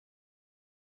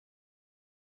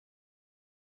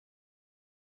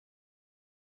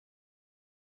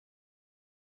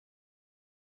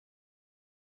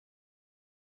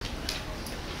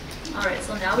All right,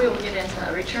 so now we will get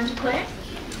into return to play,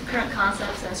 current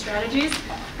concepts and strategies.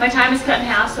 My time is cut in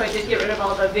half, so I did get rid of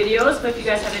all the videos, but if you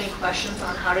guys have any questions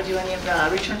on how to do any of the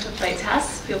return to play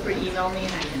tests, feel free to email me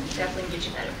and I can definitely get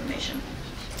you that information.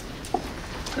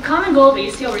 The common goal of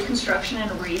ACL reconstruction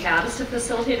and rehab is to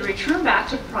facilitate a return back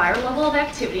to prior level of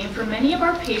activity, and for many of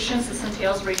our patients, this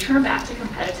entails a return back to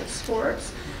competitive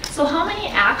sports. So how many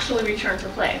actually return to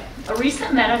play? A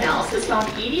recent meta-analysis found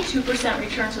 82%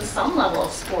 return to some level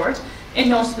of sport in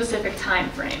no specific time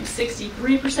frame.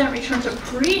 63% return to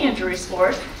pre-injury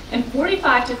sport, and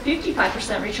 45 to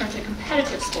 55% return to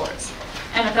competitive sports.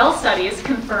 NFL studies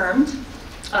confirmed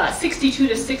 62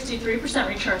 to 63%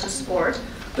 return to sport,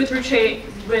 with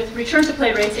return to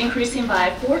play rates increasing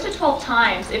by 4 to 12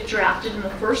 times if drafted in the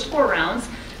first 4 rounds,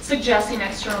 suggesting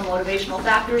external motivational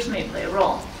factors may play a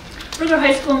role. Further,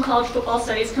 high school and college football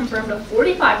studies confirmed a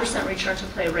 45% return to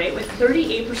play rate, with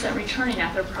 38% returning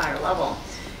at their prior level.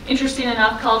 Interesting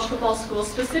enough, college football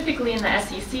schools, specifically in the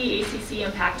SEC, ACC,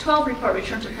 and Pac-12, report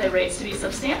return to play rates to be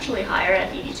substantially higher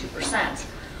at 82%.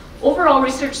 Overall,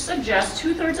 research suggests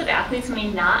 2/3 of athletes may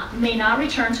not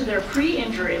return to their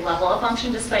pre-injury level of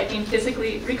function despite being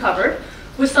physically recovered,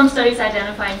 with some studies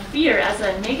identifying fear as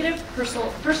a negative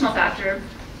personal factor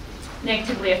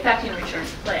negatively affecting return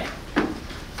to play.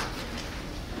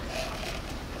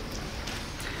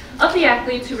 Of the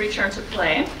athletes who return to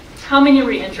play, how many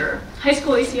re-injure? High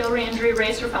school ACL re-injury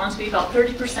rates were found to be about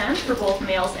 30% for both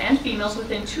males and females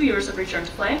within 2 years of return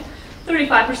to play.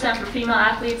 35% for female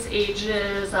athletes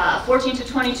ages 14 to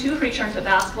 22 who return to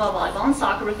basketball, volleyball, and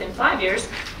soccer within 5 years,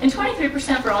 and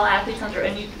 23% for all athletes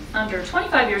under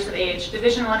 25 years of age.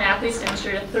 Division I athletes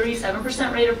demonstrated a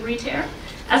 37% rate of re-tear,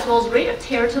 as well as rate of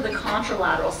tear to the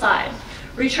contralateral side.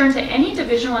 Return to any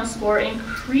Division I sport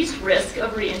increased risk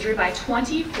of re-injury by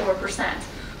 24%.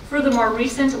 Furthermore,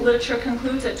 recent literature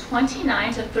concludes that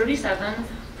 29 to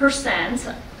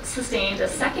 37% sustained a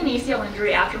second ACL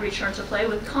injury after return to play,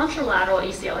 with contralateral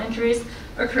ACL injuries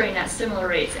occurring at similar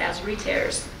rates as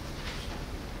re-tears.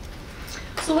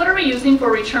 So what are we using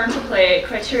for return to play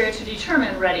criteria to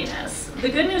determine readiness? The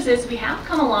good news is we have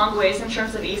come a long ways in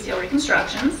terms of ACL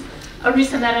reconstructions. A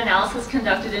recent meta-analysis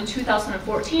conducted in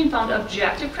 2014 found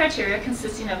objective criteria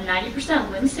consisting of 90%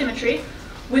 limb symmetry,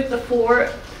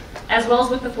 as well as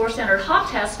with the 4 standard hop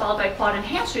tests followed by quad and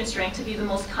hamstring strength to be the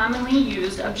most commonly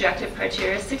used objective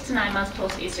criteria 6 to 9 months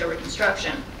post-ACL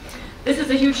reconstruction. This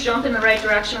is a huge jump in the right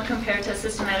direction compared to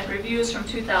systematic reviews from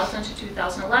 2000 to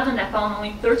 2011 that found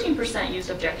only 13%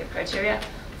 used objective criteria,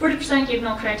 40% gave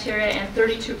no criteria, and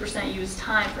 32% used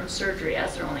time from surgery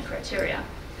as their only criteria.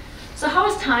 So how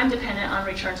is time dependent on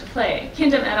return to play?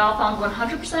 Kindam et al. Found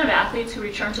 100% of athletes who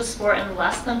returned to sport in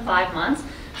less than 5 months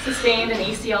sustained an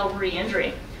ACL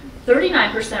re-injury.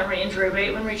 39% re-injury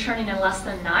rate when returning in less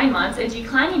than 9 months, and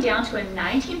declining down to a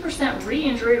 19%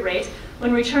 re-injury rate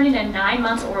when returning in 9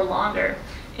 months or longer.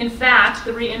 In fact,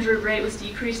 the re-injury rate was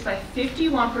decreased by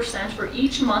 51% for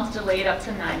each month delayed up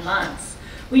to 9 months.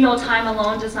 We know time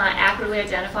alone does not accurately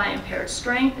identify impaired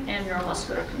strength and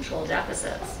neuromuscular control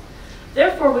deficits.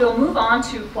 Therefore, we will move on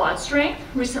to quad strength.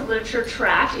 Recent literature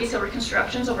tracked ACL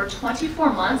reconstructions over 24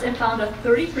 months and found a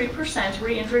 33%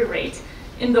 re-injury rate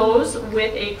in those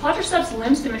with a quadriceps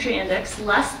limb symmetry index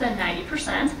less than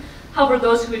 90%. However,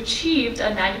 those who achieved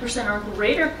a 90% or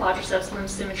greater quadriceps limb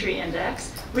symmetry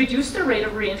index reduced their rate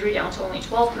of re-injury down to only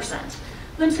 12%.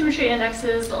 Limb symmetry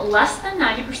indexes less than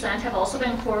 90% have also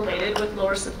been correlated with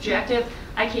lower subjective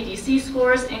IKDC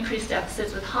scores, increased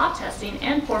deficits with hop testing,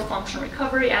 and poor functional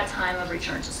recovery at time of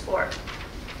return to sport.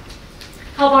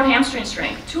 How about hamstring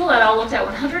strength? Toole et al. Looked at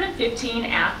 115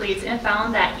 athletes and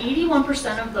found that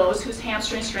 81% of those whose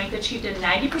hamstring strength achieved a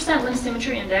 90% limb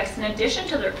symmetry index in addition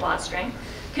to their quad strength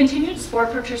continued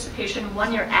sport participation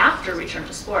 1 year after return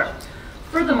to sport.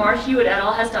 Furthermore, Hewitt et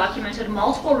al. Has documented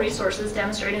multiple resources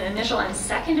demonstrating initial and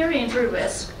secondary injury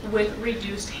risk with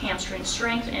reduced hamstring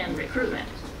strength and recruitment.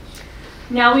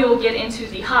 Now we will get into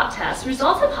the hop test.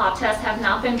 Results of hop tests have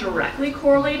not been directly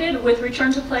correlated with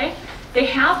return to play. They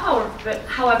have,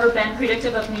 however, been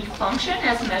predictive of knee function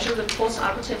as measured with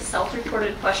post-operative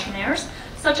self-reported questionnaires,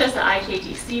 such as the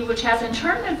IKDC, which has in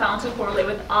turn been found to correlate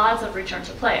with odds of return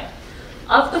to play.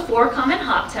 Of the 4 common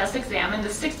hop tests examined, the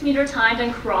 6-meter timed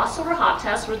and crossover hop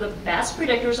tests were the best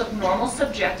predictors of normal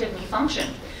subjective knee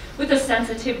function. With a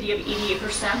sensitivity of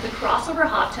 88%, the crossover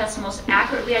hop test most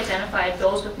accurately identified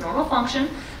those with normal function,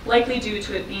 likely due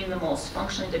to it being the most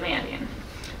functionally demanding.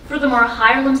 Furthermore,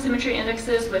 higher limb symmetry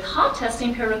indexes with hop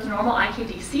testing paired with normal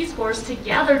IKDC scores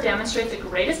together demonstrate the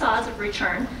greatest odds of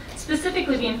return,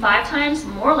 specifically being 5 times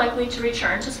more likely to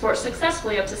return to sport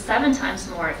successfully, up to 7 times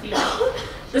more if female.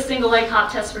 The single leg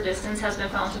hop test for distance has been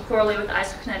found to correlate with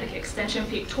isokinetic extension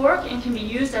peak torque and can be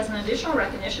used as an additional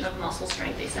recognition of muscle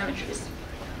strength asymmetries.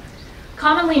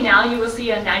 Commonly now you will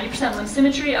see a 90% limb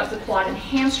symmetry of the quad and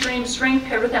hamstring strength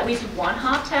paired with at least one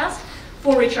hop test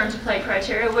for return to play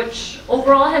criteria, which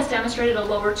overall has demonstrated a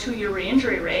lower 2-year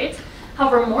re-injury rate.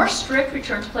 However, more strict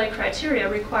return to play criteria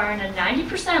requiring a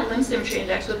 90% limb symmetry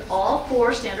index with all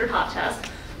 4 standard hop tests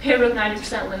paired with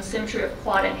 90% limb symmetry of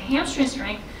quad and hamstring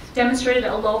strength demonstrated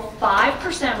a low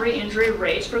 5% re-injury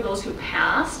rate for those who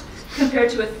passed, compared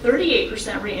to a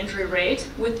 38% re-injury rate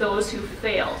with those who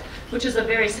failed, which is a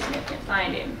very significant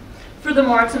finding.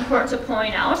 Furthermore, it's important to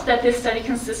point out that this study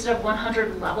consisted of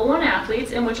 100 level 1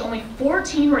 athletes in which only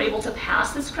 14 were able to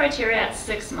pass this criteria at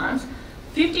 6 months.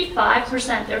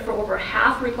 55%, therefore over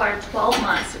half, required 12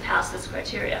 months to pass this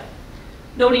criteria.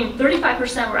 Noting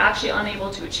 35% were actually unable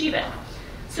to achieve it.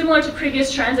 Similar to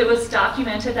previous trends, it was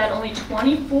documented that only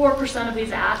 24% of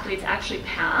these athletes actually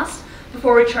passed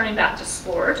before returning back to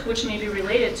sport, which may be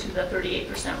related to the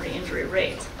 38% re-injury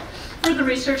rate. Further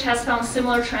research has found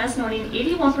similar trends, noting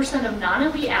 81% of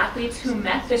non-elite athletes who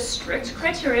met this strict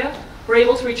criteria were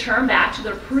able to return back to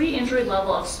their pre-injury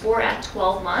level of sport at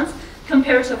 12 months,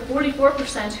 compared to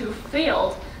 44% who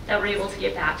failed that were able to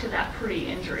get back to that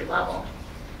pre-injury level.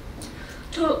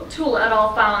 Toole et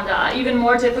al. Found even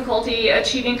more difficulty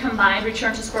achieving combined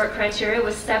return to sport criteria,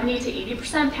 with 70 to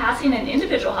 80% passing an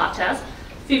individual hop test,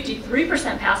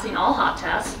 53% passing all hop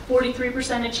tests,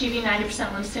 43% achieving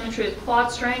 90% limb symmetry with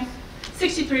quad strength,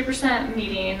 63%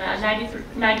 meeting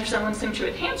 90% limb symmetry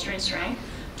with hamstring strength,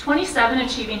 27%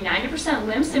 achieving 90%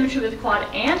 limb symmetry with quad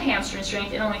and hamstring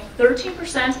strength, and only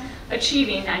 13%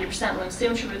 achieving 90% limb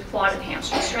symmetry with quad and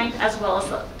hamstring strength, as well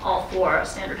as all 4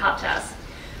 standard hop tests.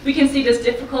 We can see it is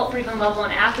difficult for even level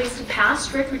 1 athletes to pass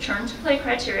strict return to play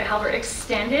criteria. However,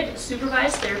 extended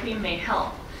supervised therapy may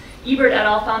help. Ebert et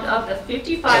al. Found of the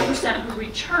 55% who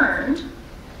returned,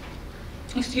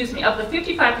 of the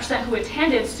 55% who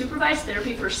attended supervised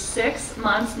therapy for 6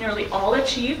 months, nearly all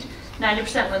achieved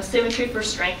 90% limb symmetry for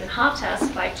strength and hop tests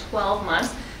by 12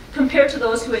 months, compared to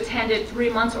those who attended 3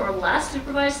 months or less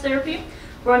supervised therapy,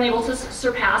 were unable to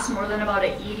surpass more than about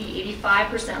an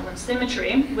 80-85% limb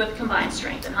symmetry with combined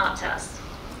strength and hop tests.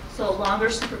 So longer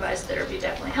supervised therapy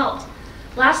definitely helped.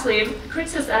 Lastly,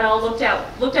 Kritzis et al.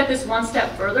 Looked at this one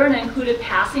step further and included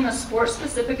passing a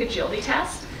sport-specific agility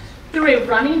test through a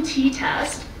running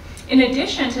T-test, in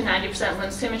addition to 90% limb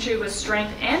symmetry with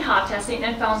strength and hop testing,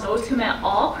 and found those who met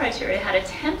all criteria had a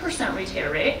 10%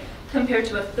 retear rate, compared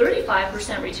to a 35%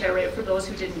 retear rate for those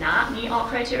who did not meet all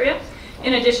criteria.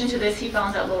 In addition to this, he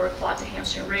found that lower quad to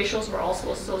hamstring ratios were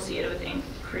also associated with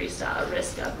increased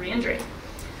risk of re-injury.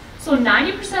 So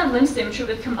 90% limb symmetry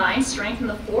with combined strength in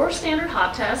the 4 standard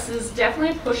hop tests is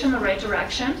definitely a push in the right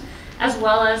direction, as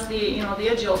well as the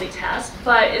agility test,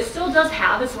 but it still does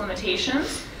have its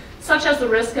limitations, such as the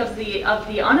risk of the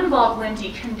uninvolved limb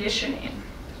deconditioning.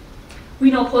 We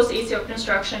know post-ACL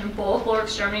construction, both lower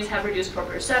extremities have reduced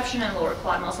proprioception and lower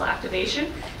quad muscle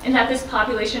activation, and that this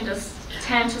population does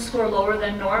tend to score lower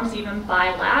than norms even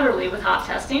bilaterally with hop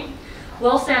testing.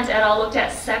 Wellstand et al. Looked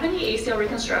at 70 ACL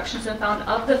reconstructions and found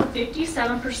of the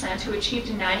 57% who achieved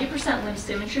 90% limb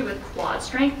symmetry with quad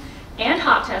strength and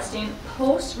hop testing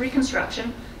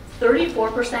post-reconstruction,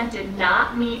 34% did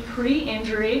not meet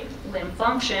pre-injury limb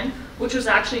function, which was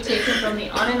actually taken from the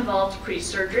uninvolved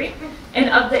pre-surgery. And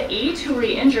of the 8 who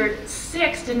re-injured,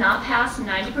 6 did not pass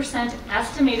 90%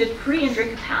 estimated pre-injury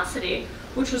capacity,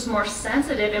 which was more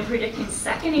sensitive in predicting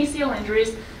second ACL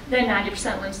injuries than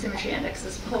 90% limb symmetry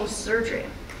indexes post-surgery.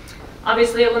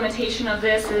 Obviously, a limitation of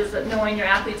this is knowing your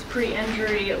athlete's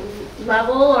pre-injury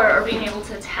level or being able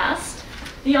to test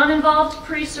the uninvolved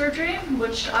pre-surgery,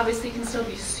 which obviously can still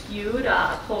be skewed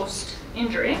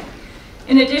post-injury.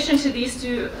 In addition to these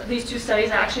two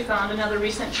studies, I actually found another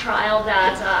recent trial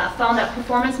that found that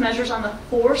performance measures on the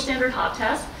 4 standard hop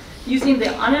tests using the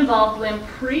uninvolved limb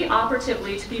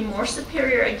pre-operatively to be more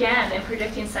superior again in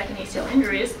predicting second ACL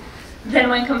injuries than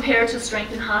when compared to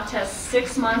strength and hop tests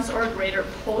 6 months or greater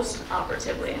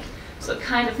post-operatively. So it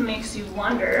kind of makes you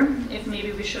wonder if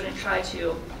maybe we shouldn't try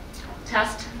to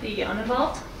test the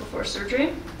uninvolved before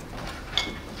surgery.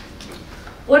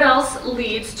 What else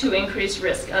leads to increased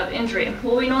risk of injury?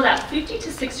 Well, we know that 50 to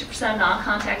 60% of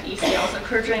non-contact ACLs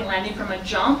occur during landing from a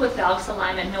jump with valgus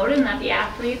alignment noted, and that the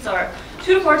athletes are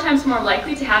 2 to 4 times more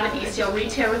likely to have an ACL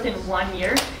re-tear within 1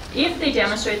 year if they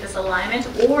demonstrate this alignment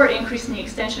or increase in the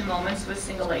extension moments with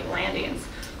single leg landings.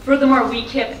 Furthermore, weak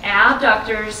hip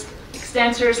abductors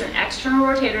Extensors and external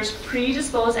rotators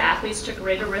predispose athletes to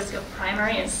greater risk of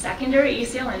primary and secondary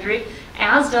ACL injury,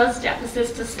 as does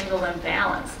deficits to single limb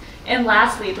balance. And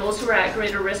lastly, those who are at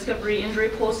greater risk of re-injury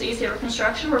post-ACL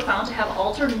reconstruction were found to have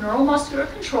altered neuromuscular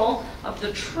control of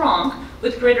the trunk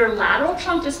with greater lateral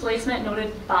trunk displacement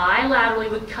noted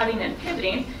bilaterally with cutting and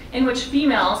pivoting, in which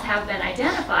females have been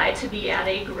identified to be at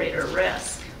a greater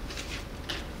risk.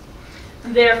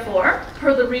 Therefore,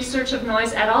 per the research of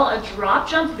Noyes et al., a drop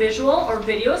jump visual or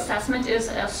video assessment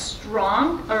is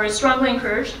strongly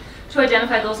encouraged to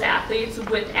identify those athletes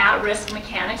with at-risk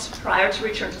mechanics prior to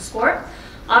return to sport.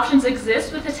 Options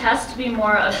exist with the test to be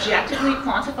more objectively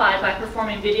quantified by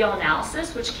performing video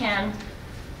analysis, which can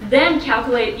then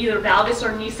calculate either valgus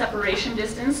or knee separation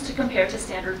distance to compare to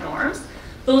standard norms.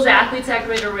 Those athletes at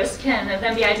greater risk can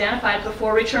then be identified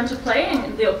before return to play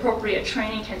and the appropriate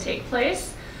training can take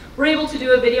place. We're able to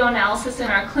do a video analysis in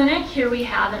our clinic. Here we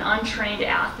have an untrained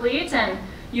athlete, and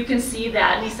you can see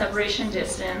that knee separation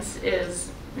distance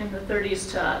is in the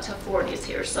 30s to 40s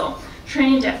here, so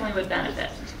training definitely would benefit.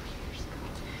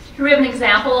 Here we have an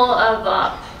example of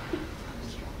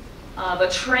a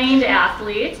trained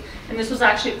athlete, and this was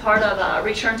actually part of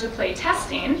return to play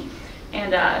testing,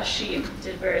 and she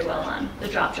did very well on the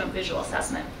drop jump visual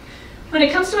assessment. When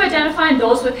it comes to identifying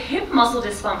those with hip muscle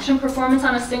dysfunction, performance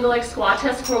on a single leg squat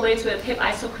test correlates with hip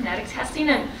isokinetic testing,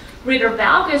 and greater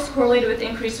valgus correlated with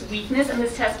increased weakness, and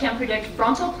this test can predict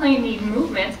frontal plane knee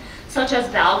movement, such as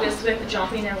valgus with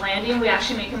jumping and landing. We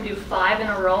actually make them do 5 in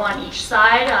a row on each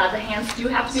side. The hands do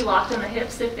have to be locked in the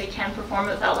hips if they can perform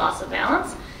it without loss of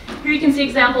balance. Here you can see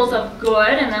examples of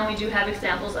good, and then we do have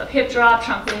examples of hip drop,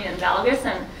 trunk lean, and valgus,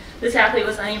 and this athlete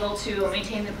was unable to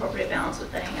maintain the appropriate balance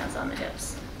with the hands on the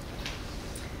hips.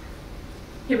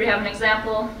 Here we have an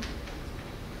example.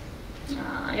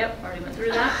 Yep, already went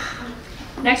through that.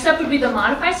 Next up would be the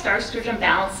modified Stark Sturgeon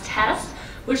balance test,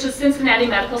 which the Cincinnati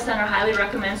Medical Center highly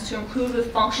recommends to include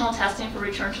with functional testing for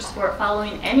return to sport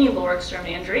following any lower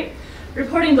extremity injury.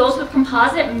 Reporting those with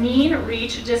composite mean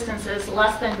reach distances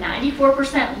less than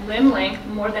 94% limb length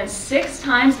more than 6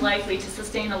 times likely to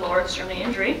sustain a lower extremity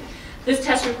injury. This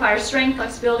test requires strength,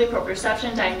 flexibility,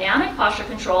 proprioception, dynamic posture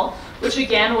control, which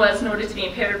again was noted to be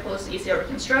impaired post-ACL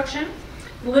reconstruction.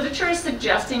 The literature is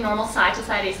suggesting normal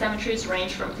side-to-side asymmetries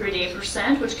range from 3 to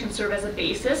 8%, which can serve as a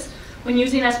basis. When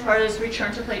using as part of this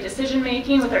return to play decision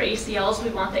making with our ACLs,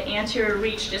 we want the anterior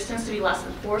reach distance to be less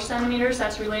than 4 centimeters.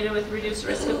 That's related with reduced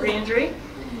risk of re-injury.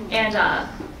 And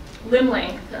limb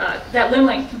length, that limb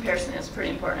length comparison is pretty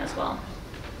important as well.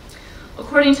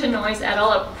 According to Noyes et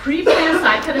al., a pre-planned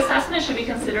side cut assessment should be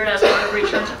considered as part of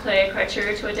return to play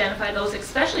criteria to identify those,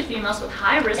 especially females with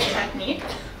high risk technique,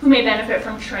 who may benefit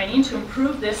from training to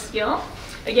improve this skill.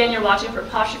 Again, you're watching for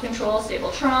posture control,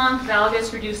 stable trunk,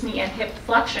 valgus, reduced knee and hip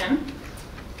flexion,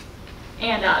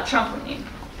 and trunk leaning.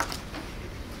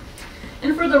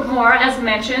 And furthermore, as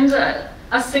mentioned,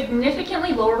 a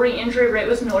significantly lower re-injury rate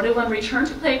was noted when return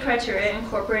to play criteria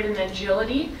incorporated an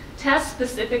agility test,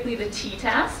 specifically the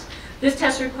T-test. This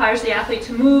test requires the athlete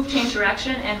to move, change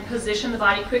direction, and position the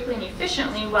body quickly and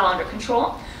efficiently while under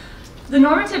control. The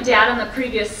normative data in the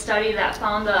previous study that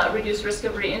found the reduced risk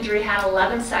of re-injury had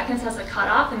 11 seconds as a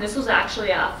cutoff, and this was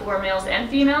actually for males and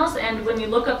females. And when you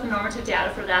look up the normative data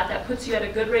for that, that puts you at a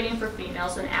good rating for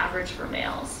females and average for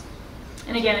males.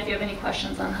 And again, if you have any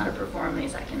questions on how to perform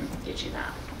these, I can get you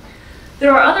that.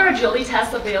 There are other agility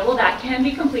tests available that can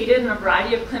be completed in a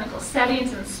variety of clinical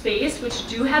settings and space, which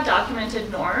do have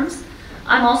documented norms.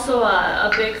 I'm also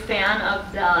a big fan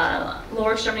of the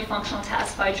lower extremity functional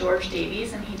test by George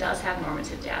Davies, and he does have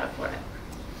normative data for it.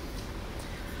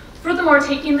 Furthermore,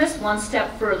 taking this one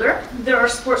step further, there are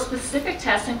sport-specific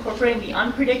tests incorporating the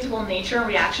unpredictable nature and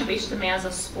reaction-based demands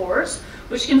of sports,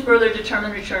 which can further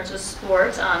determine return to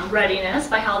sport readiness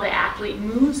by how the athlete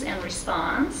moves and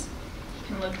responds.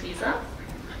 You can look these up.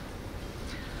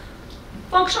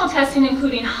 Functional testing,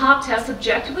 including hop tests,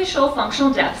 objectively show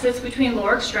functional deficits between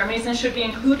lower extremities and should be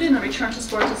included in the return to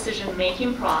sport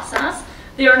decision-making process.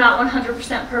 They are not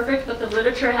 100% perfect, but the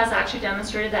literature has actually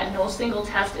demonstrated that no single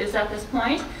test is at this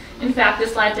point. In fact,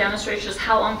 this slide demonstrates just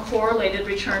how uncorrelated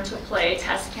return to play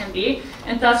tests can be,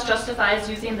 and thus justifies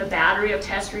using the battery of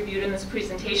tests reviewed in this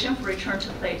presentation for return to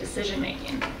play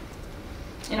decision-making.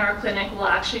 In our clinic, we'll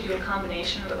actually do a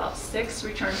combination of about 6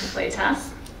 return to play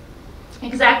tests.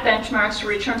 Exact benchmarks for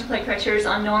return to play criteria is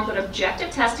unknown, but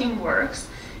objective testing works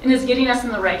and is getting us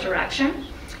in the right direction.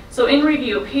 So in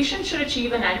review, a patient should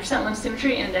achieve a 90% limb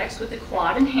symmetry index with the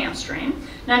quad and hamstring,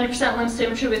 90% limb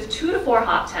symmetry with 2 to 4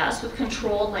 hop tests with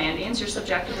controlled landings. Your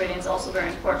subjective rating is also very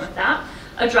important with that.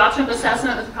 A drop jump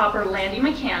assessment with proper landing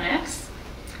mechanics.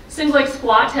 Single leg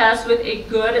squat test with a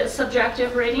good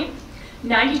subjective rating.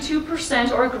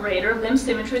 92% or greater limb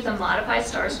symmetry with a modified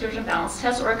star excursion balance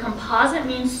test, or a composite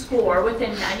mean score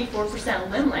within 94%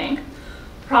 limb length.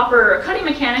 Proper cutting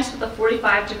mechanics with a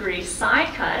 45-degree side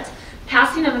cut.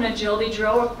 Passing of an agility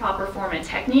drill with proper form and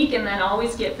technique, and then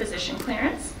always get physician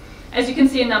clearance. As you can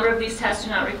see, a number of these tests do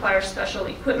not require special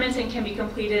equipment and can be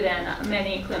completed in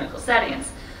many clinical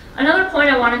settings. Another point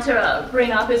I wanted to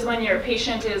bring up is when your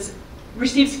patient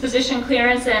receives physician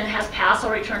clearance and has passed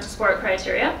or return to sport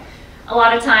criteria. A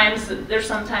lot of times, they're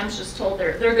sometimes just told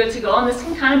they're good to go, and this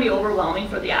can kind of be overwhelming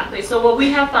for the athlete. So what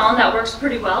we have found that works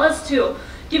pretty well is to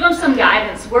give them some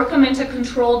guidance, work them into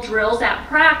controlled drills at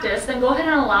practice, then go ahead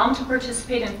and allow them to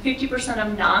participate in 50%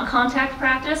 of non-contact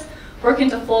practice, work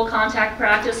into full contact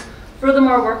practice,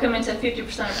 furthermore work them into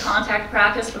 50% of contact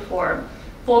practice before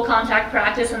full contact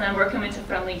practice, and then work them into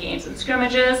friendly games and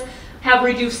scrimmages. Have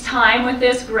reduced time with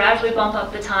this, gradually bump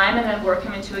up the time, and then work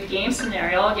them into a game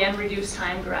scenario. Again, reduce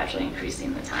time, gradually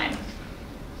increasing the time.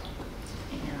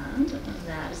 And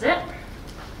that is it.